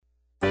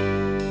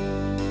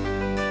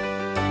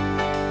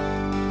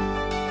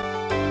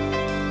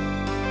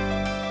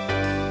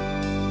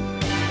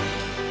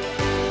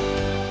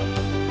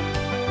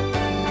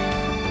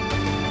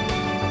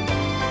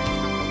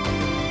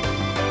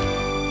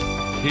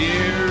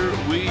here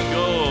we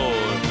go.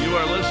 You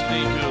are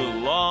listening to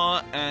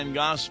Law and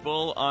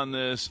Gospel on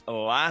this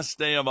last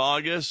day of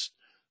August,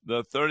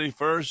 the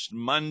 31st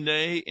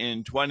Monday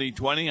in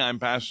 2020. I'm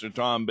Pastor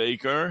Tom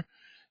Baker,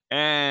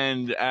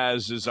 and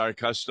as is our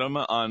custom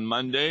on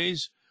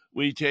Mondays,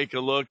 we take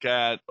a look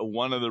at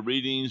one of the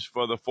readings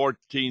for the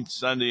 14th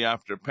Sunday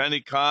after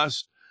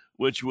Pentecost,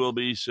 which will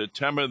be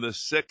September the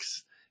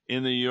 6th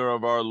in the year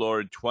of our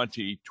Lord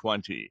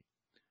 2020.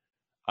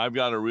 I've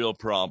got a real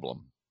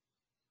problem.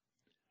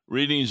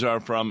 Readings are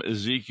from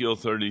Ezekiel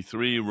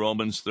 33,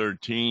 Romans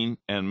 13,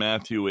 and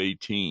Matthew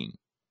 18.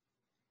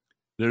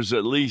 There's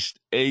at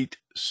least 8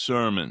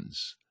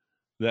 sermons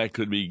that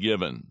could be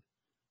given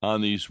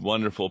on these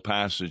wonderful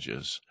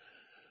passages.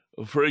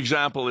 For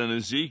example, in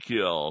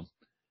Ezekiel,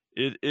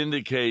 it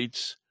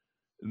indicates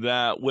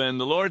that when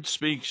the Lord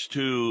speaks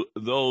to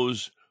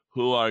those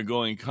who are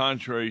going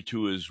contrary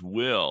to his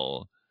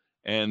will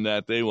and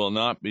that they will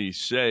not be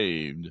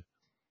saved,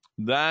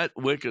 that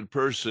wicked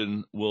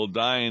person will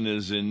die in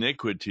his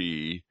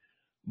iniquity,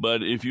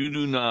 but if you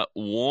do not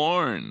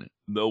warn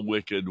the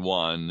wicked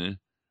one,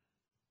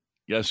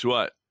 guess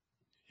what?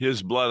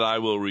 His blood I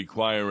will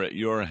require at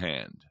your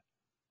hand.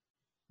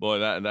 Boy,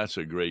 that's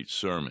a great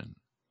sermon.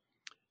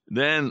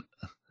 Then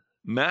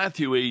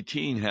Matthew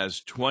 18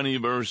 has 20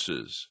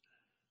 verses.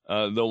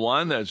 The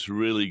one that's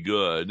really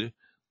good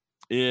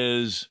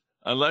is,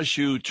 unless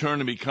you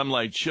turn and become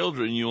like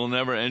children, you will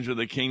never enter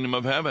the kingdom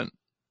of heaven.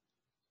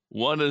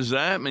 What does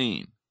that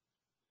mean?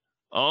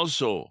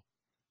 Also,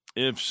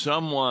 if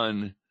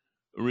someone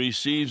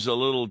receives a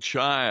little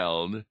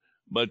child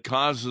but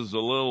causes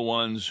the little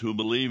ones who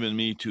believe in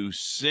me to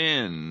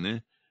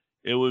sin,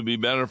 it would be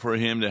better for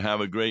him to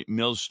have a great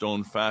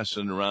millstone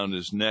fastened around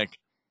his neck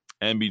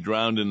and be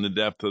drowned in the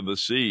depth of the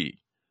sea.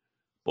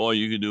 Boy,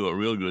 you could do a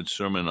real good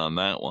sermon on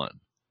that one.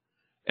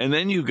 And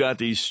then you've got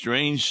these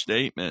strange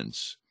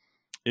statements.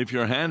 If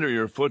your hand or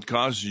your foot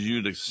causes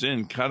you to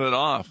sin, cut it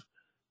off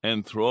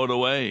and throw it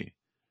away.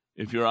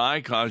 If your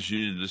eye causes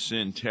you to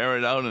sin, tear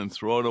it out and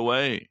throw it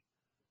away.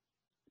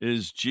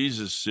 Is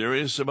Jesus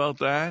serious about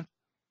that?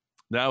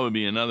 That would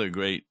be another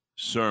great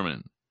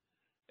sermon.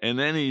 And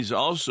then he's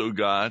also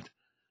got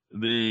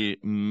the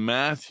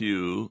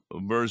Matthew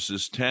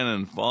verses 10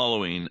 and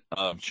following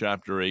of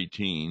chapter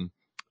 18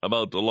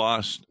 about the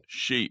lost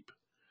sheep.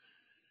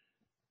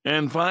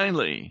 And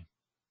finally,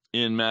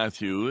 in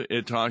Matthew,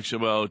 it talks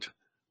about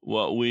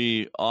what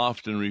we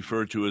often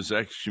refer to as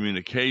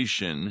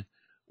excommunication.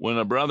 When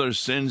a brother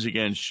sins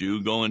against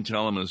you, go and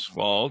tell him his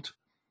fault.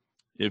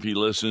 If he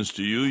listens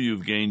to you,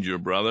 you've gained your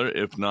brother.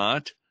 If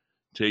not,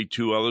 take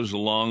 2 others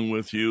along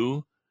with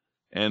you.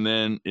 And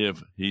then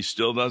if he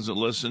still doesn't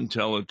listen,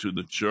 tell it to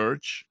the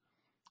church.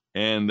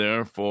 And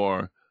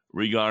therefore,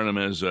 regard him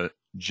as a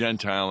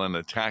Gentile and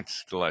a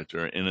tax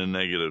collector in a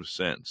negative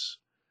sense.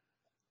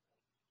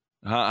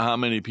 How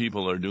many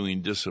people are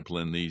doing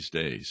discipline these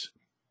days?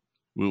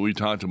 We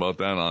talked about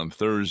that on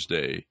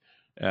Thursday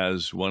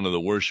as one of the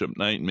worship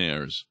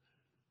nightmares.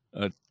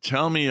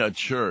 Tell me a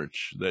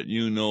church that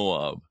you know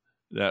of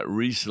that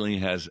recently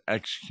has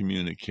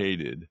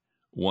excommunicated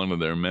one of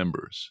their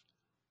members.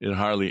 It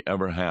hardly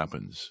ever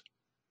happens.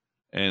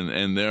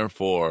 And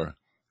therefore,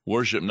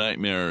 worship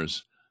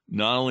nightmares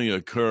not only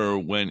occur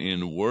when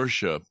in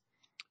worship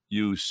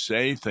you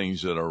say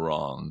things that are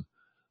wrong,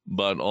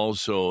 but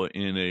also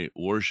in a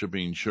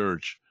worshiping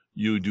church,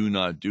 you do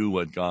not do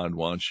what God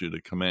wants you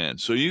to command.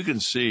 So you can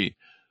see,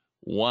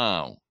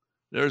 wow,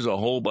 there's a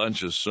whole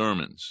bunch of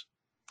sermons.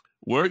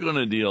 We're going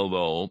to deal,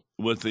 though,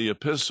 with the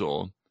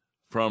epistle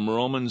from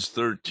Romans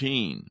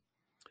 13,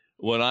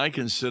 what I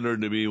consider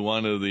to be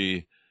one of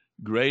the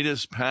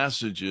greatest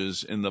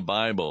passages in the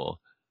Bible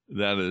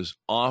that is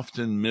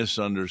often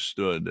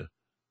misunderstood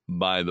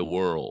by the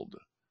world.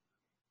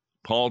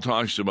 Paul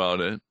talks about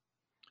it,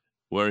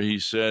 where he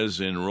says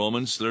in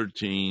Romans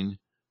 13,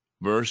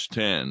 verse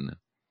 10,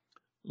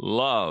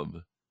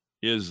 love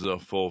is the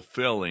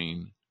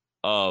fulfilling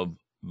of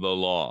the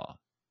law.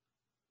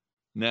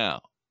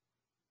 Now,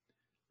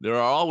 there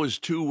are always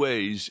 2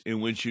 ways in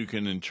which you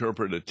can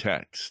interpret a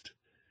text,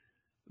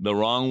 the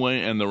wrong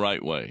way and the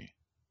right way.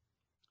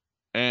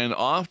 And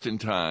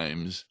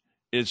oftentimes,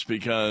 it's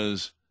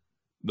because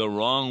the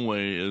wrong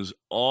way is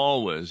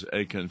always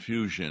a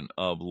confusion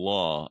of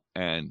law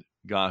and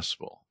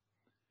gospel.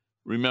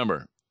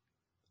 Remember,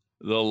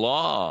 the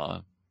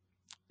law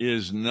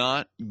is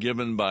not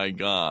given by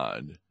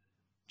God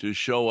to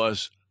show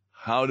us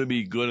how to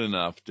be good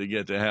enough to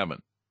get to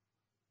heaven.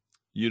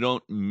 You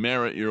don't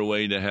merit your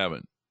way to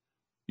heaven.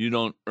 You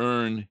don't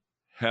earn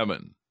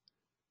heaven.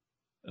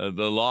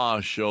 The law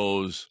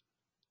shows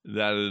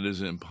that it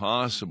is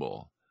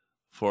impossible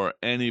for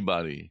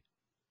anybody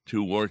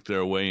to work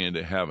their way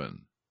into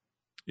heaven.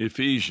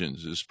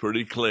 Ephesians is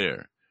pretty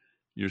clear.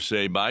 You're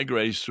saved by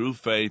grace through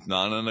faith,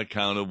 not on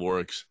account of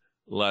works,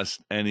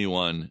 lest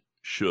anyone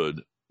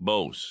should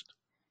boast.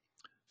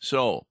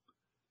 So,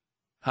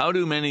 how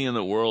do many in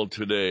the world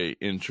today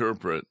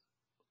interpret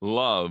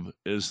love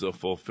is the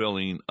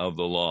fulfilling of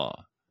the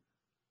law?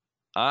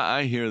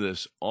 I hear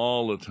this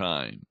all the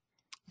time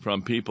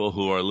from people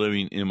who are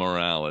living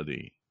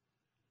immorality.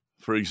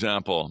 For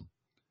example,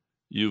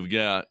 you've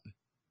got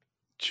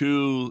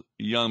two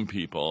young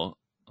people,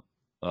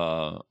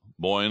 a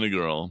boy and a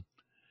girl,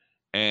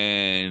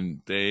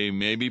 and they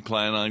maybe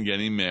plan on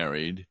getting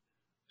married.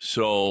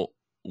 So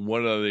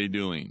what are they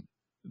doing?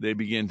 They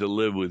begin to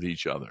live with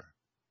each other.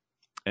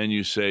 And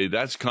you say,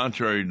 that's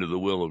contrary to the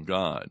will of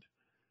God,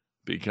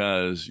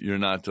 because you're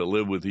not to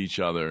live with each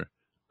other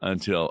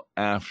until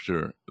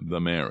after the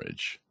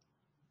marriage.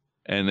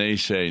 And they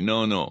say,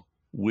 no,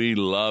 we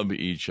love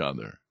each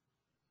other.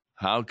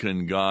 How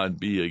can God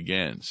be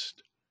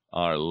against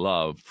our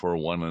love for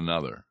one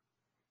another?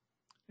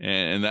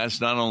 And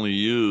that's not only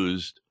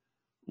used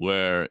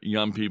where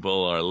young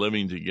people are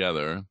living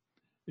together,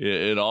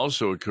 it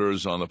also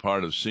occurs on the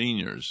part of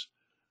seniors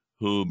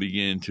who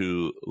begin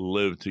to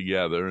live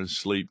together and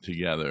sleep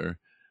together.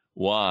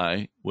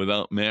 Why?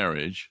 Without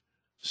marriage,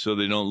 so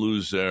they don't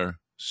lose their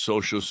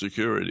Social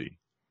Security.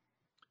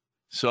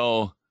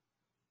 So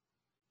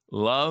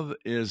love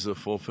is the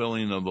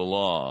fulfilling of the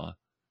law.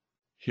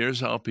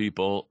 Here's how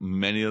people,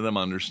 many of them,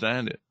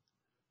 understand it.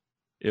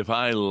 If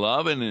I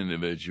love an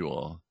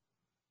individual,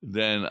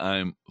 then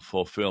I'm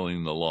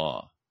fulfilling the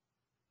law.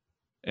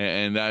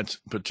 And that's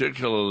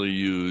particularly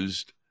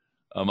used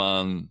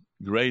among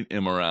great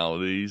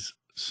immoralities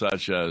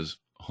such as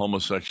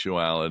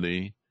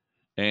homosexuality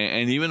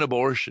and even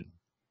abortion.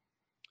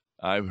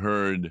 I've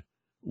heard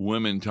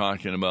women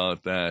talking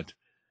about that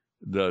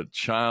the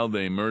child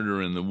they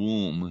murder in the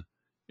womb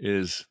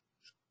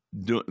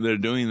they're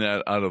doing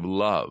that out of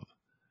love,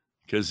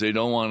 because they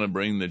don't want to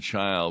bring the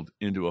child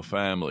into a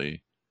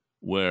family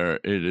where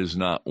it is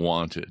not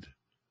wanted.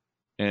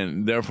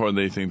 And therefore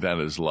they think that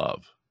is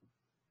love.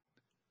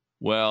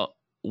 Well,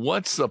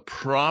 what's the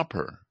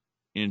proper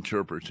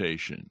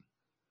interpretation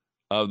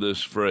of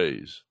this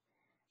phrase?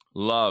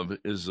 Love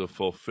is the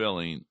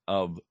fulfilling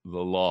of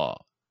the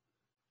law.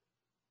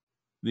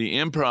 The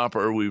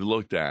improper we've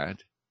looked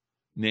at,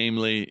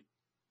 namely,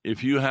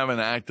 if you have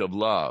an act of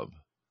love,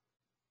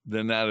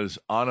 then that is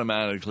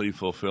automatically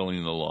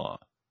fulfilling the law.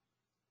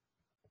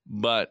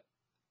 But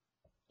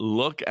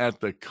look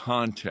at the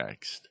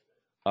context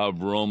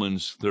of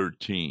Romans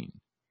 13.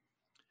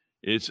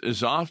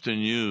 It's often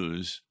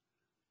used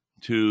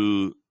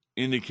to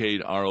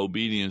indicate our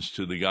obedience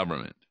to the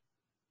government.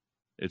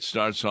 It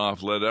starts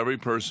off, let every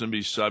person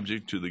be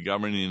subject to the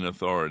governing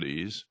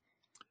authorities,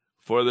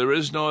 for there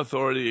is no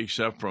authority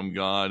except from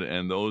God,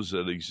 and those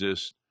that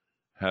exist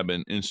have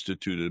been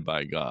instituted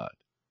by God.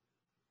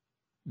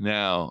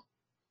 Now,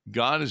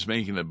 God is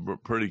making it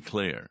pretty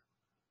clear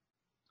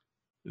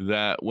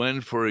that when,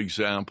 for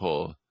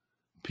example,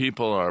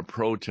 people are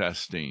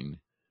protesting,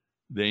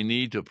 they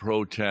need to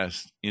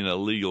protest in a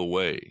legal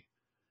way.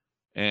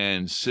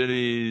 And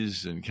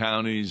cities and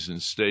counties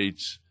and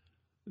states,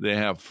 they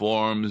have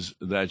forms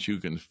that you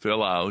can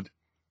fill out,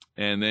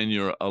 and then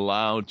you're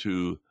allowed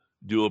to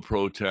do a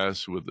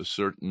protest with a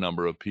certain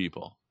number of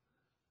people.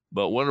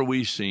 But what are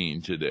we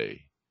seeing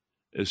today,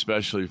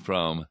 especially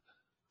from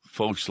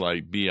folks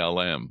like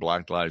BLM,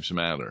 Black Lives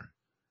Matter?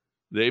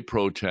 They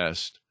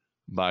protest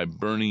by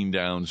burning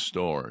down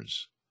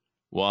stores.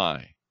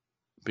 Why?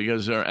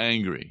 Because they're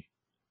angry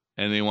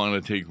and they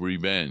want to take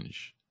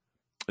revenge.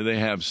 They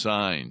have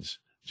signs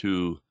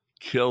to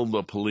kill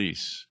the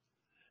police.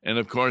 And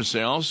of course,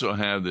 they also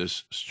have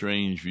this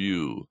strange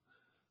view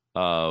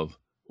of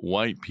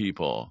white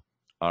people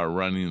are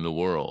running the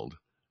world,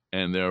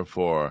 and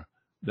therefore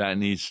that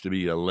needs to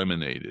be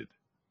eliminated.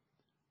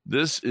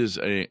 This is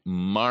a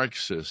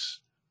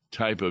Marxist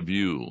type of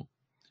view.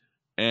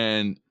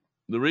 And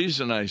the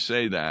reason I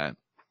say that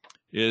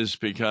is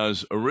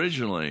because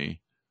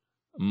originally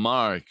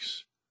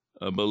Marx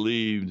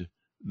believed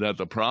that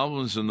the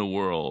problems in the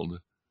world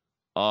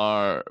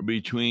are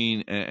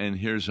between, and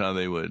here's how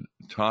they would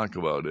talk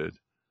about it,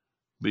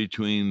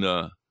 between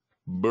the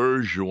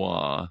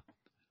bourgeois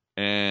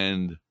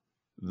and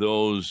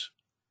those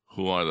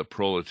who are the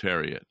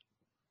proletariat.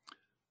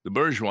 The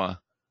bourgeois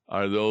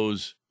are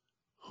those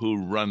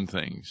who run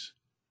things.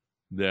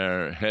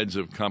 They're heads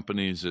of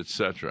companies,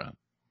 etc.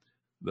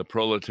 The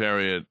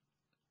proletariat,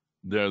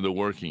 they're the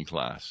working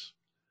class.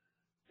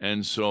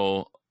 And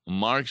so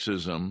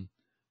Marxism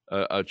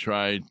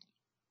tried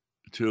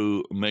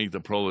to make the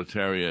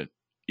proletariat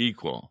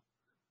equal.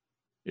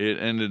 It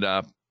ended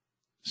up,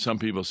 some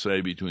people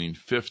say, between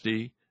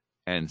 50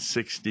 and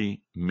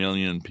 60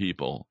 million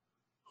people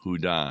who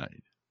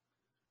died.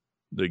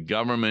 The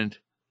government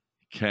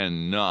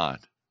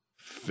cannot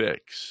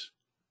fix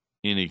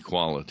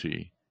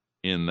inequality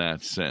in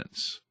that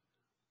sense.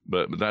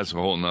 But that's a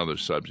whole nother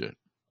subject.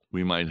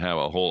 We might have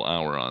a whole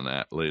hour on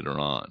that later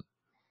on.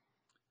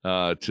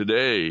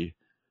 Today,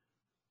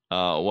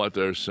 what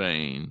they're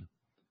saying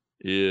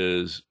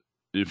is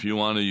if you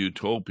want a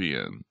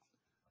utopian,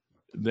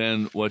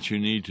 then what you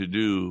need to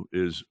do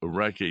is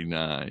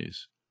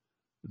recognize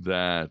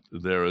that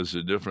there is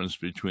a difference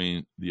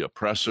between the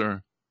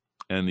oppressor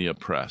and the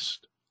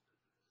oppressed.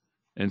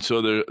 And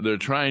so they're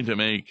trying to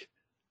make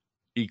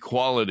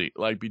equality,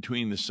 like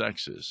between the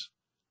sexes.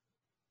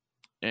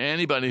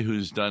 anybody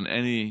who's done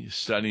any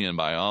study in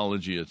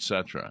biology,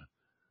 etc.,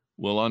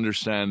 will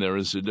understand there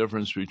is a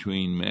difference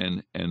between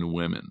men and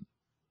women.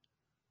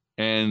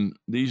 And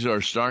these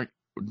are stark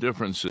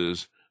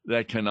differences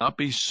that cannot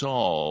be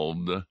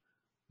solved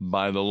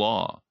by the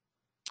law.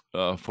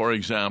 For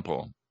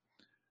example,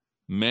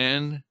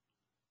 men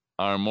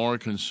are more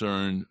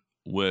concerned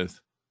with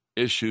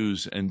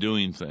issues and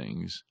doing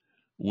things.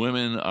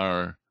 Women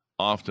are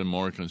often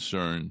more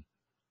concerned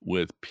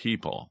with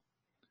people.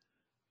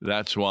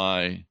 That's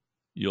why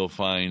you'll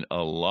find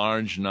a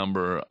large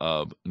number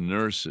of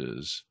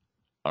nurses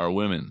are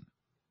women,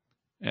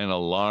 and a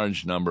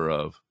large number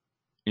of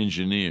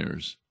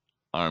engineers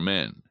are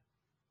men.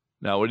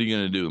 Now, what are you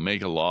going to do?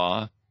 Make a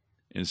law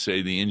and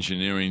say the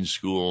engineering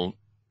school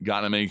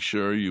got to make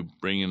sure you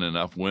bring in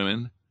enough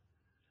women?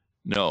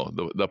 No,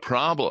 the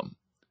problem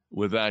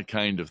with that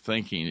kind of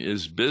thinking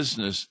is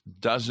business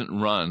doesn't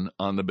run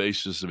on the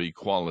basis of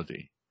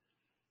equality.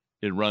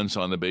 It runs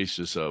on the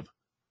basis of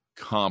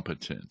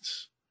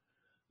competence.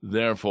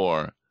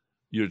 Therefore,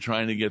 you're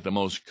trying to get the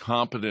most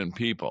competent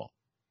people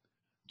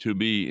to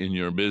be in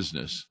your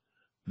business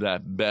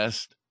that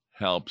best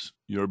helps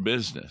your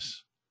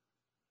business.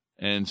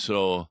 And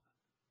so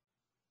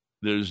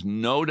there's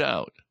no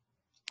doubt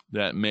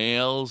that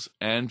males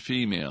and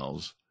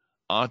females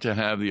ought to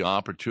have the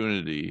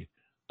opportunity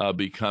of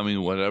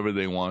becoming whatever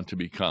they want to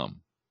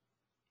become.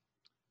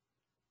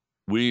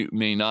 We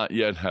may not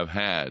yet have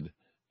had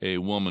a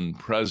woman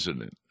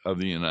president of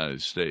the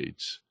United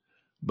States,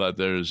 but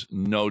there's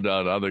no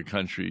doubt other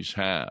countries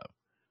have,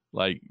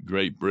 like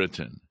Great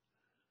Britain.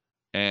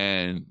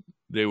 And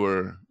they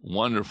were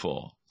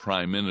wonderful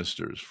prime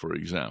ministers, for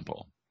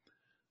example.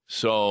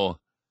 So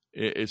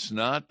it's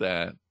not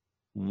that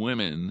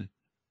women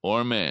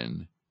or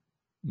men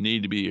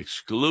need to be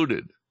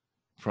excluded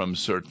from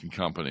certain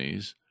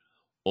companies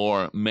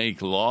or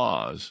make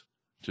laws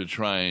to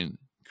try and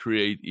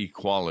create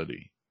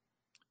equality,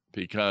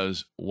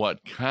 because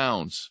what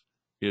counts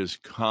is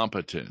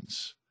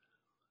competence.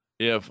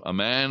 If a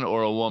man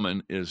or a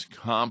woman is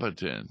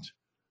competent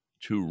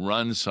to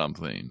run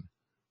something,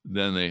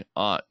 then they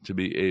ought to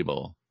be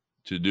able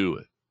to do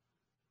it.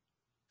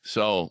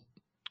 So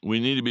we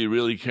need to be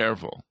really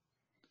careful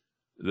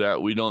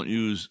that we don't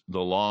use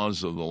the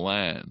laws of the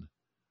land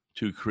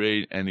to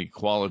create an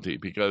equality,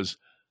 because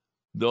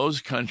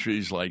those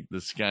countries like the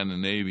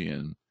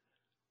Scandinavian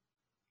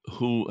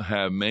who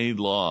have made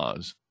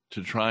laws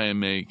to try and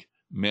make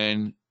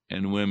men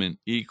and women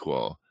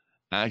equal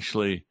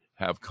actually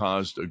have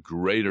caused a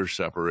greater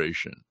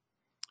separation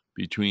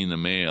between the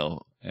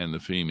male and the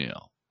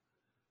female.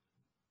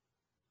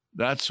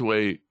 That's the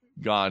way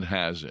God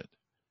has it.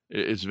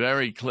 It's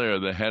very clear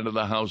the head of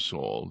the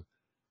household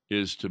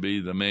is to be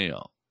the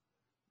male.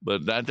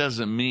 But that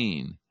doesn't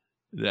mean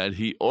that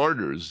he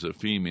orders the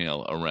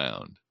female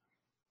around.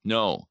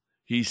 No,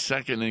 he's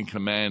second in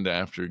command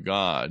after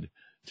God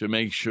to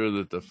make sure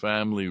that the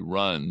family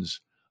runs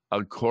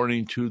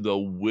according to the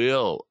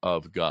will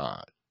of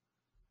God.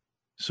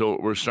 So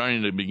we're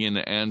starting to begin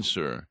to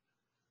answer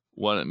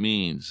what it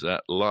means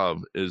that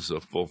love is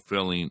the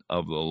fulfilling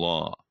of the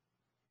law.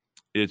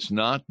 It's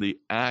not the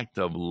act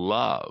of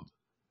love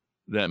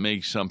that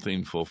makes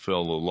something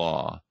fulfill the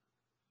law.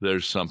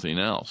 There's something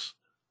else.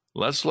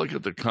 Let's look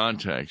at the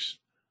context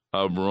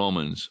of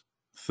Romans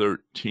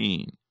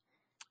 13.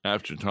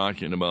 After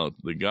talking about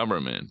the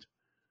government,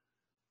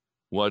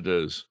 what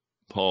does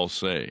Paul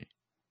say?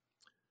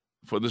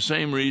 For the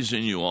same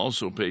reason you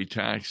also pay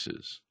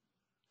taxes,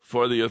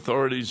 for the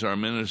authorities are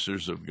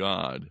ministers of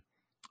God,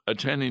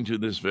 attending to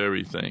this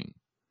very thing.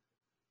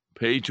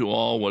 Pay to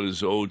all what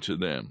is owed to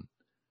them,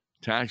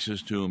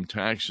 taxes to whom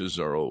taxes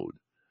are owed,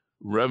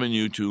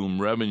 revenue to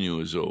whom revenue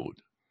is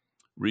owed,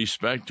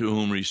 respect to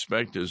whom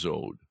respect is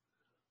owed,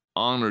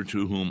 honor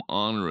to whom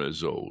honor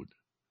is owed.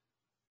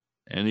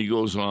 And he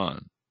goes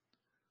on,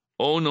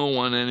 owe no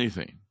one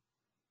anything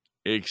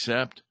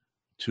except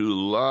to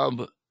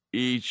love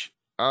each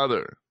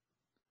other.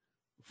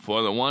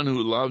 For the one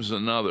who loves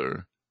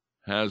another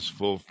has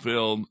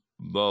fulfilled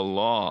the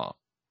law.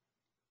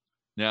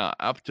 Now,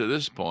 up to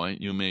this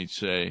point, you may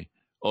say,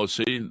 oh,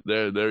 see,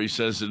 there he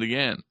says it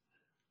again,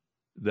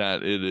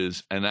 that it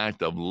is an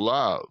act of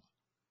love.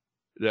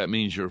 That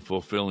means you're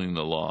fulfilling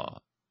the law.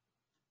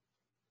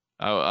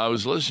 I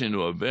was listening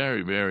to a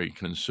very, very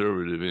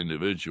conservative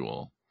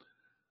individual,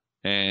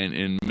 and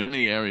in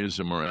many areas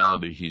of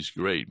morality, he's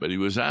great. But he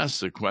was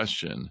asked the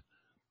question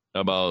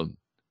about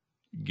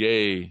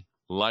gay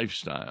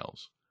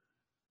lifestyles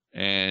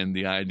and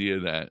the idea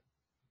that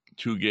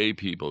two gay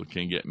people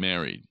can get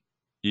married,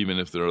 even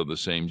if they're of the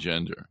same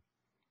gender.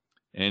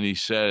 And he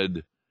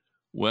said,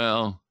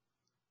 well,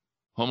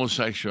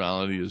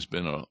 homosexuality has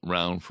been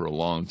around for a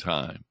long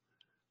time.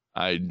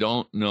 I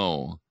don't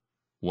know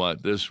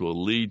what this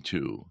will lead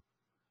to,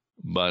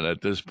 but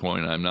at this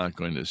point, I'm not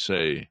going to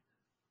say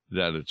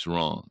that it's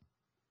wrong.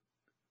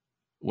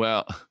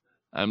 Well,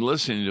 I'm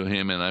listening to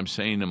him and I'm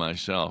saying to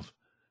myself,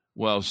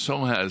 well,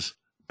 so has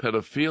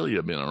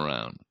pedophilia been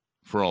around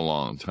for a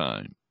long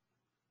time.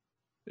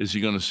 Is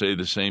he going to say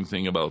the same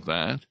thing about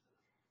that?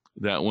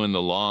 that when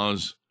the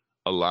laws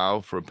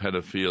allow for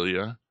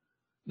pedophilia,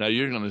 now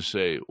you're going to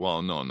say,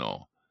 well,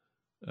 no,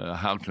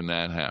 how can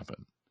that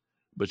happen?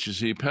 But you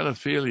see,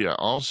 pedophilia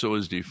also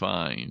is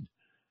defined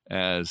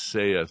as,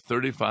 say, a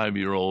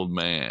 35-year-old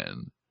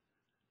man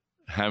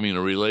having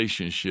a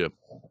relationship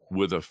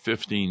with a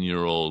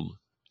 15-year-old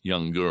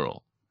young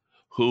girl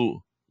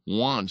who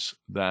wants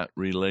that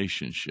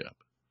relationship.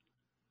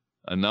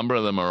 A number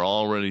of them are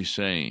already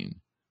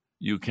saying,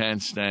 you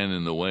can't stand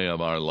in the way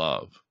of our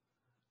love.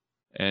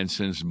 And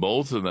since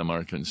both of them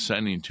are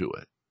consenting to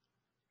it,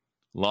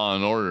 Law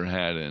and Order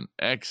had an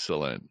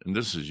excellent, and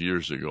this is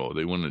years ago,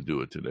 they wouldn't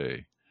do it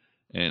today,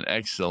 an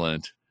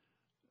excellent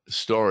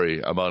story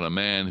about a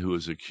man who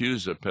was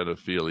accused of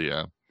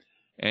pedophilia,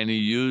 and he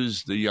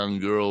used the young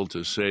girl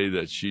to say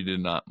that she did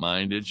not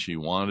mind it, she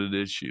wanted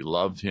it, she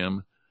loved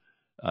him,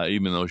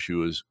 even though she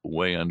was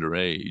way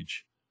underage.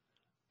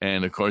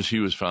 And of course, he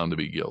was found to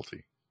be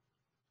guilty.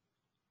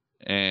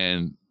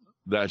 And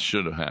that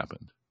should have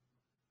happened.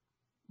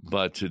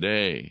 But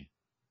today,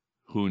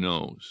 who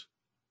knows?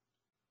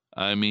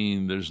 I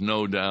mean, there's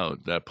no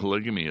doubt that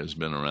polygamy has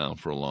been around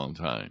for a long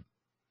time.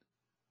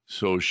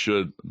 So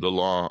should the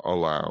law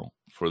allow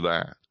for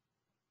that?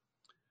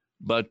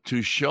 But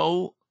to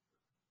show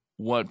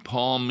what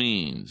Paul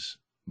means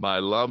by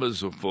love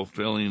is a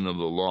fulfilling of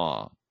the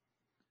law,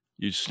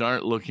 you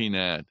start looking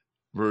at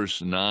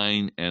verse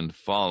 9 and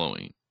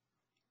following.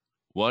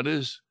 What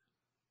does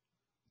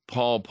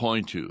Paul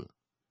point to?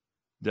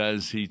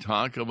 Does he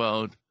talk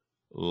about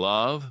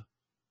love?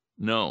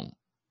 No.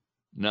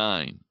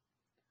 9.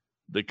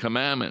 The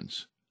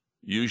commandments: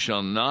 you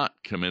shall not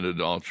commit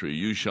adultery,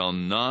 you shall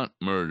not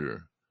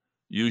murder,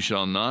 you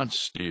shall not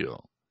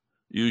steal,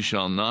 you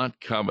shall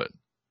not covet,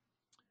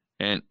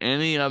 and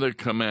any other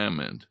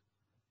commandment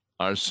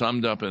are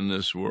summed up in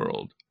this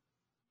world: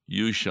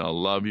 you shall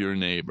love your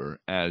neighbor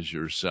as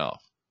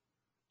yourself.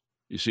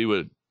 You see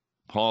what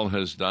Paul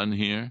has done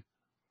here?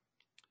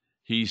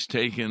 He's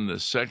taken the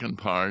second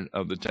part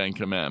of the Ten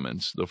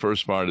Commandments. The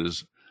first part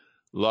is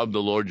love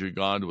the Lord your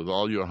God with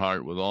all your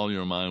heart, with all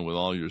your mind, with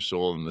all your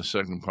soul. And the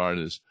second part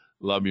is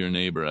love your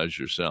neighbor as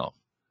yourself.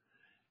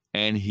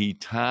 And he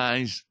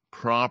ties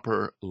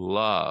proper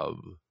love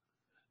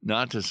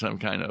not to some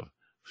kind of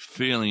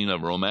feeling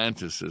of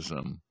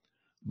romanticism,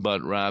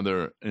 but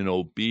rather in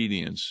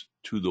obedience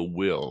to the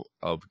will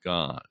of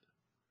God.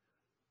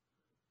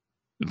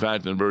 In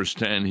fact, in verse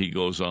 10, he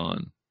goes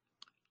on,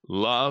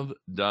 love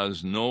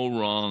does no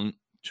wrong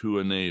to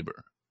a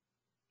neighbor.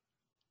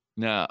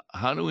 Now,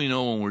 how do we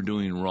know when we're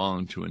doing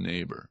wrong to a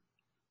neighbor?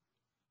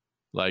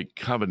 Like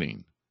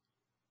coveting.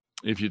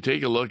 If you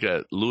take a look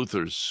at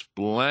Luther's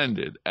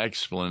splendid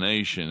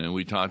explanation, and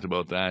we talked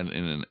about that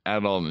in an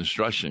adult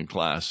instruction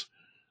class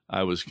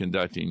I was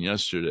conducting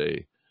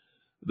yesterday,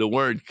 the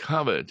word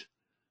covet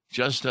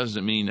just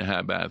doesn't mean to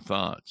have bad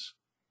thoughts.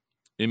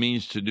 It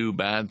means to do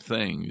bad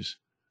things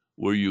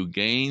where you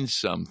gain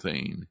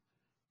something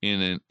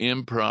in an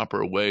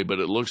improper way, but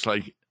it looks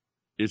like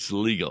it's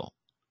legal.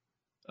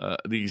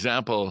 The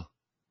example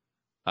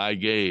I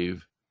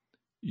gave,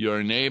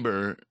 your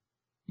neighbor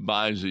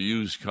buys a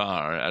used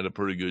car at a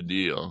pretty good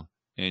deal,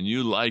 and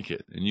you like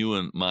it, and you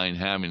wouldn't mind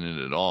having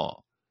it at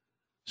all.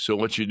 So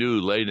what you do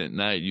late at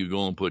night, you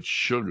go and put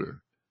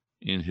sugar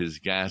in his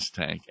gas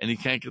tank, and he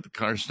can't get the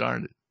car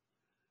started.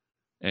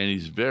 And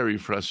he's very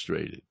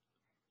frustrated.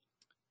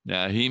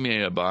 Now, he may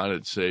have bought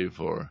it, say,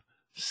 for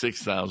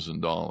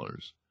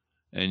 $6,000,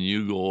 and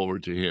you go over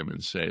to him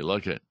and say,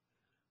 look,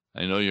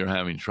 I know you're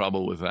having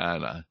trouble with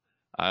that.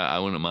 I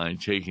wouldn't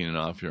mind taking it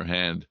off your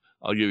hand.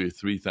 I'll give you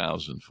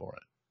 $3,000 for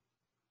it.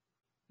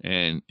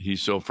 And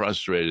he's so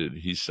frustrated,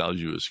 he sells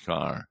you his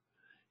car.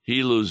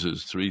 He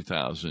loses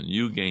 $3,000.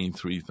 You gain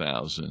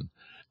 $3,000.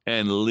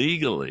 And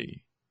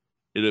legally,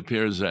 it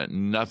appears that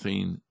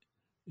nothing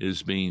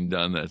is being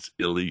done that's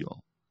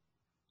illegal.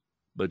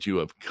 But you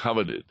have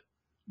coveted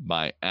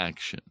by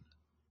action.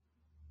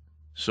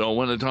 So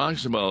when it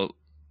talks about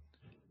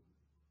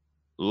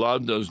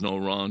love does no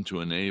wrong to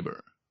a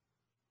neighbor,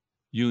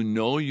 you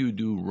know you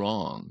do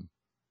wrong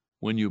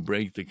when you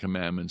break the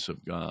commandments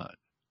of God.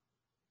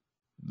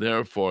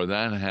 Therefore,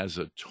 that has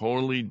a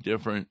totally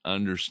different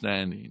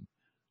understanding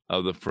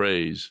of the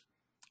phrase,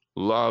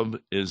 love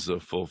is the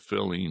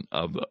fulfilling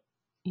of the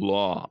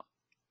law.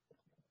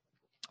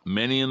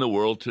 Many in the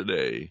world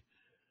today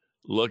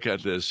look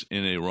at this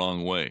in a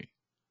wrong way.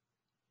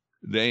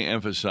 They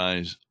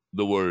emphasize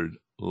the word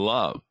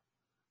love.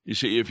 You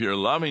see, if you're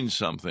loving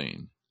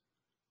something,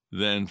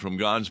 then from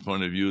God's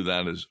point of view,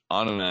 that is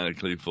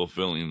automatically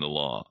fulfilling the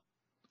law.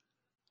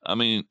 I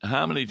mean,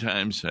 how many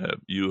times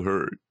have you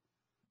heard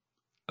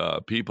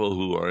people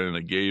who are in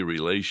a gay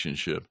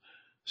relationship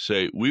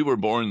say, we were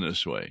born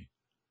this way.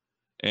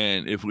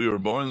 And if we were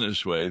born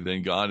this way,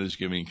 then God is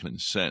giving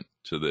consent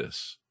to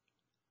this.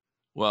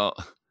 Well,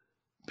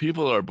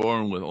 people are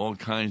born with all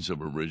kinds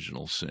of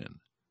original sin.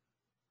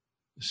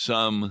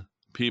 Some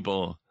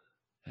people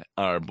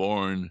are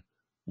born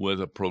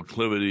with a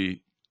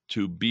proclivity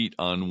to beat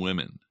on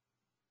women.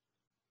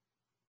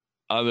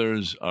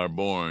 Others are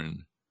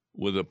born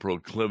with a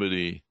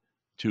proclivity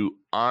to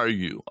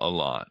argue a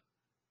lot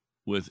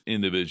with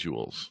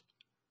individuals.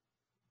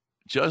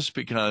 Just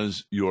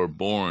because you're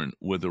born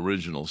with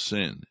original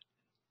sin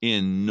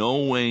in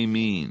no way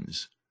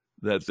means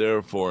that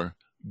therefore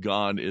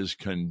God is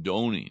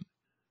condoning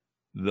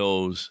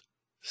those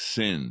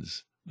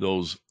sins,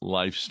 those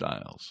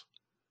lifestyles.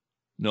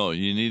 No,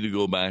 you need to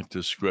go back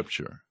to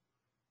Scripture.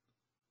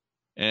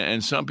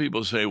 And some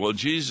people say, well,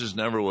 Jesus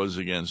never was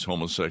against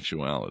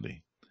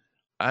homosexuality.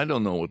 I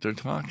don't know what they're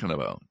talking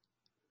about.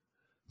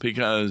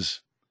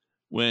 Because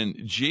when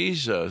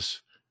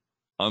Jesus,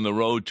 on the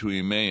road to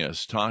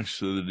Emmaus, talks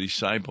to the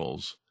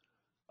disciples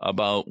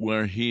about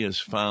where he is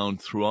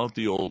found throughout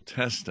the Old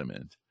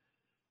Testament,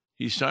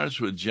 he starts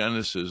with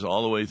Genesis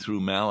all the way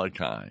through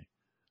Malachi,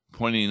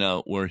 pointing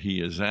out where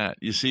he is at.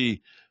 You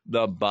see,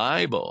 the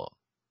Bible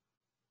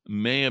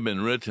may have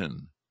been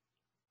written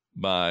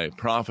by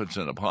prophets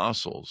and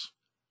apostles,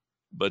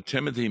 but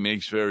Timothy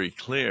makes very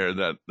clear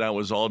that that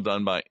was all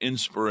done by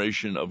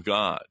inspiration of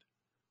God,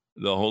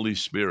 the Holy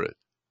Spirit.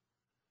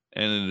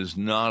 And it is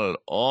not at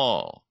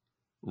all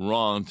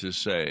wrong to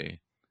say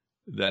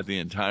that the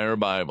entire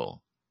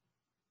Bible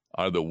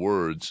are the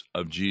words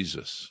of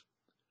Jesus.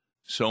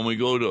 So when we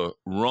go to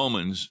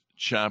Romans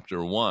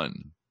chapter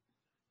 1,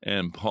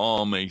 and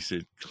Paul makes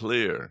it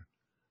clear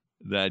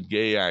that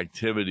gay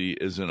activity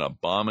is an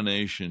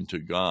abomination to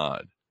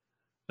God,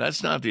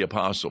 that's not the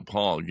Apostle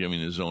Paul giving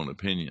his own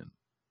opinion.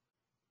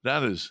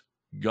 That is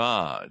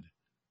God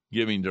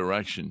giving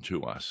direction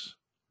to us.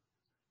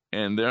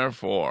 And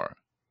therefore,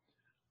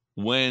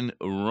 when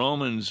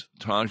Romans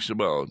talks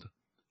about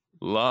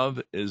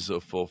love is the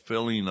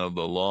fulfilling of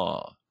the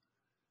law,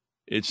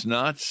 it's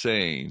not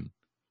saying,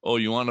 oh,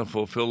 you want to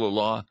fulfill the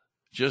law?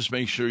 Just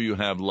make sure you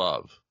have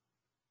love.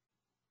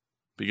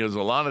 Because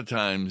a lot of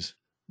times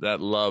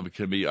that love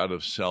can be out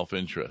of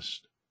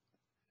self-interest.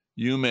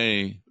 You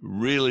may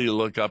really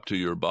look up to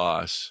your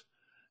boss,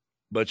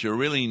 but you're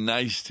really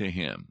nice to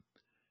him.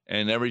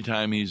 And every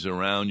time he's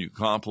around, you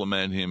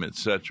compliment him,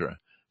 etc.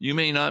 You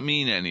may not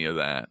mean any of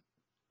that,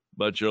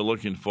 but you're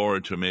looking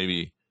forward to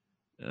maybe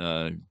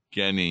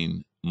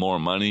getting more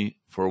money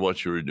for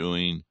what you're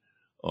doing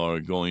or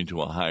going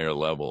to a higher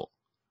level.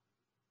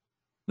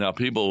 Now,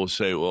 people will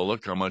say, well,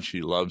 look how much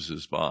he loves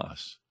his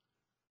boss.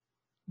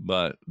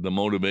 But the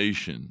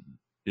motivation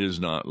is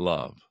not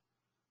love.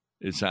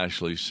 It's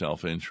actually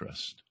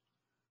self-interest.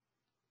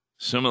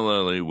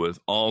 Similarly, with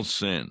all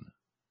sin,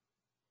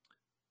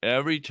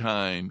 every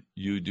time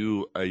you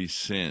do a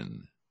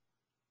sin,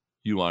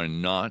 you are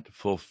not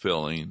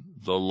fulfilling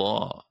the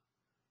law,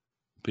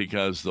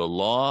 because the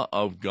law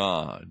of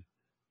God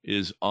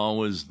is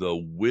always the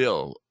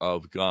will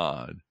of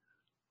God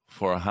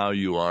for how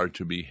you are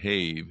to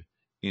behave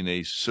in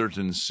a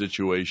certain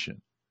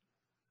situation.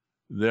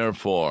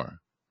 Therefore,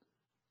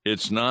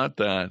 it's not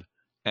that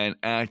an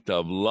act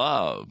of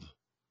love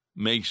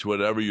makes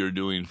whatever you're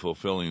doing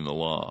fulfilling the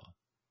law.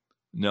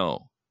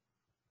 No.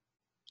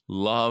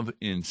 Love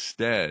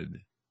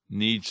instead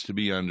needs to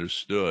be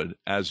understood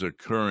as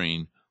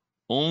occurring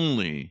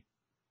only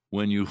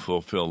when you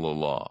fulfill the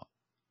law.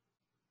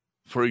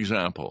 For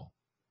example,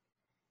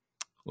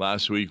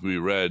 last week we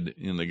read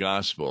in the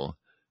gospel,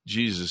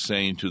 Jesus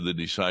saying to the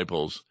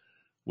disciples,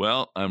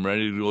 well, I'm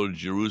ready to go to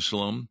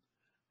Jerusalem,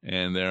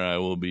 and there I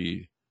will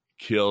be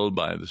killed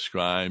by the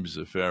scribes,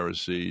 the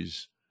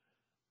Pharisees,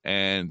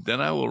 and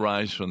then I will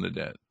rise from the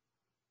dead.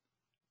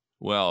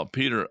 Well,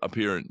 Peter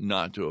appeared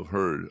not to have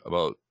heard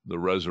about the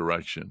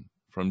resurrection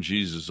from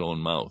Jesus' own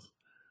mouth,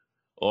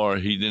 or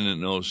he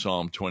didn't know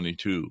Psalm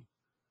 22,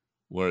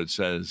 where it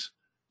says,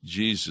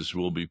 Jesus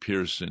will be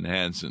pierced in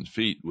hands and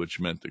feet,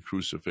 which meant the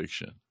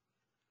crucifixion.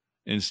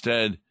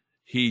 Instead,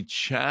 he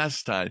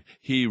chastised,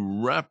 he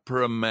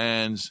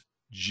reprimands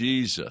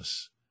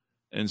Jesus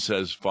and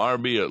says, far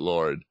be it,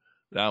 Lord,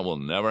 that will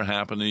never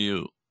happen to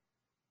you.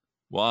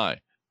 Why?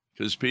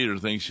 Because Peter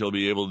thinks he'll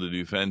be able to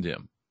defend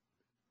him.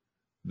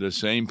 The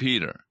same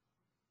Peter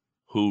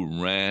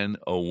who ran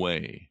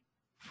away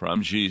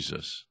from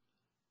Jesus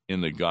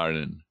in the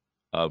Garden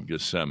of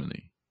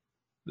Gethsemane.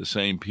 The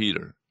same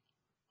Peter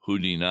who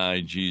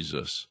denied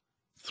Jesus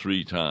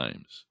 3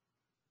 times.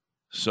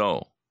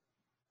 So,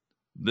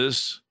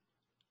 this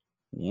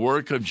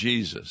work of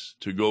Jesus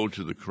to go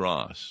to the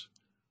cross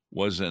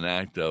was an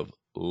act of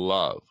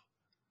love.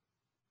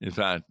 In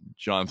fact,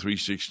 John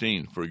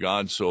 3:16, for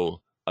God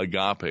so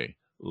agape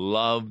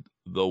loved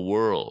the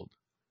world.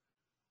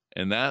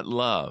 And that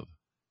love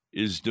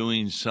is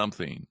doing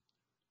something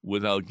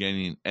without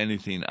getting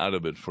anything out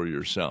of it for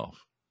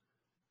yourself.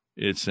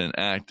 It's an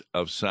act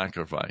of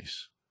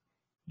sacrifice.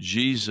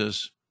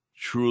 Jesus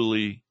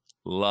truly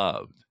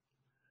loved.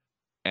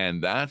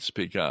 And that's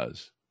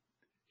because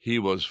he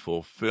was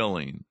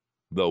fulfilling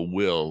the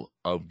will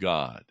of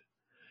God.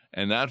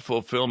 And that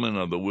fulfillment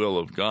of the will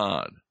of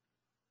God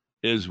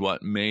is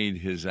what made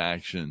his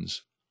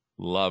actions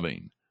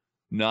loving,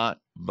 not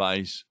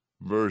vice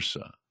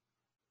versa.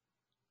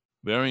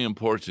 Very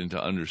important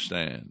to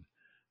understand.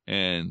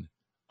 And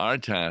our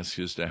task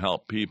is to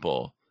help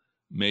people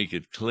make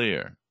it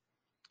clear.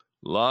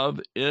 Love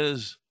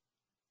is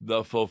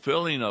the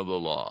fulfilling of the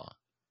law.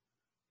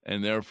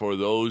 And therefore,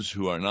 those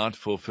who are not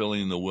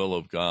fulfilling the will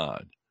of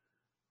God,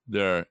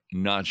 they're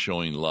not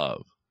showing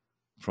love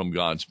from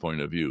God's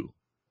point of view,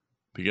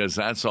 because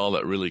that's all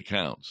that really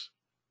counts.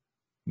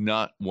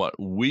 Not what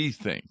we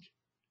think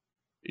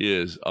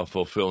is a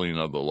fulfilling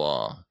of the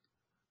law,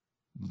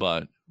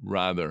 but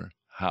rather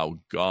how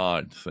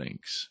God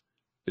thinks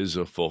is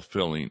a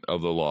fulfilling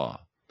of the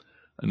law.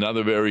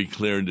 Another very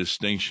clear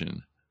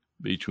distinction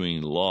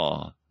between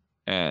law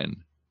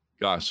and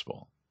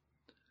gospel.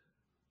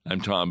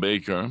 I'm Tom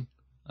Baker.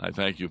 I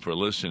thank you for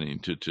listening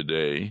to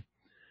Today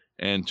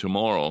and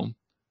Tomorrow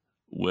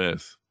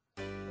with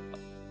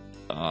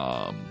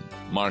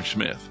Mark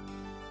Smith.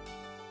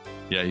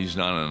 Yeah, he's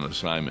not on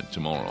assignment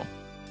tomorrow.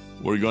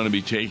 We're going to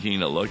be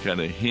taking a look at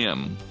a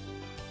hymn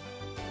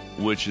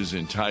which is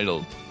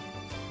entitled,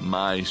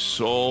 My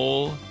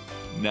Soul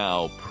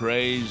Now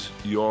Praise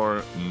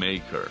Your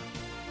Maker.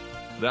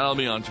 That'll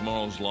be on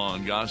tomorrow's Law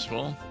and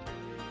Gospel.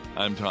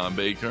 I'm Tom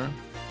Baker.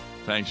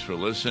 Thanks for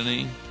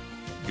listening.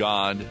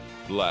 God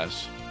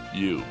bless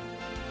you.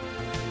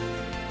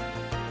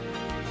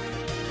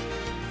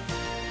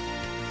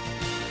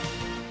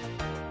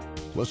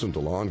 Listen to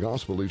Law and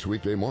Gospel each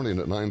weekday morning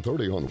at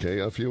 9:30 on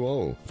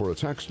KFUO. For a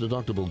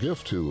tax-deductible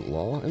gift to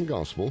Law and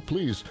Gospel,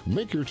 please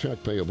make your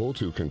check payable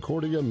to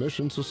Concordia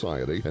Mission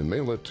Society and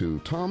mail it to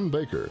Tom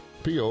Baker,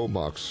 P.O.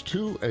 Box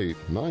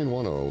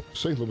 28910,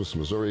 St. Louis,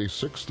 Missouri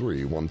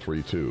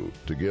 63132.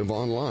 To give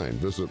online,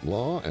 visit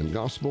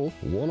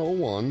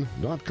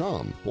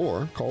lawandgospel101.com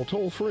or call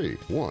toll-free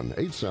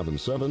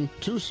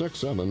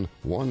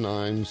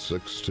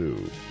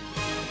 1-877-267-1962.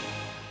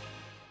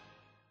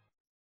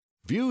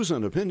 Views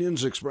and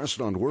opinions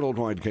expressed on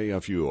Worldwide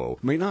KFUO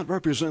may not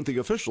represent the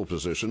official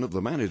position of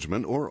the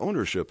management or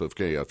ownership of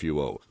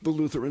KFUO, the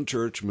Lutheran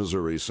Church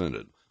Missouri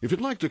Synod. If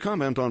you'd like to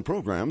comment on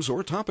programs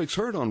or topics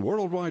heard on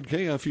Worldwide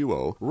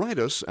KFUO, write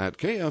us at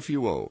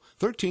KFUO,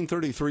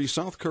 1333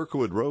 South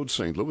Kirkwood Road,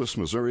 St. Louis,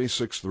 Missouri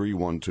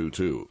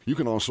 63122. You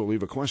can also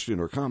leave a question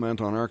or comment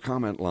on our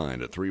comment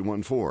line at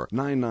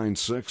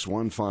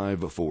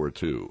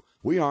 314-996-1542.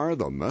 We are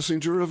the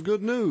messenger of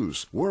good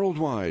news,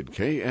 Worldwide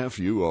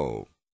KFUO.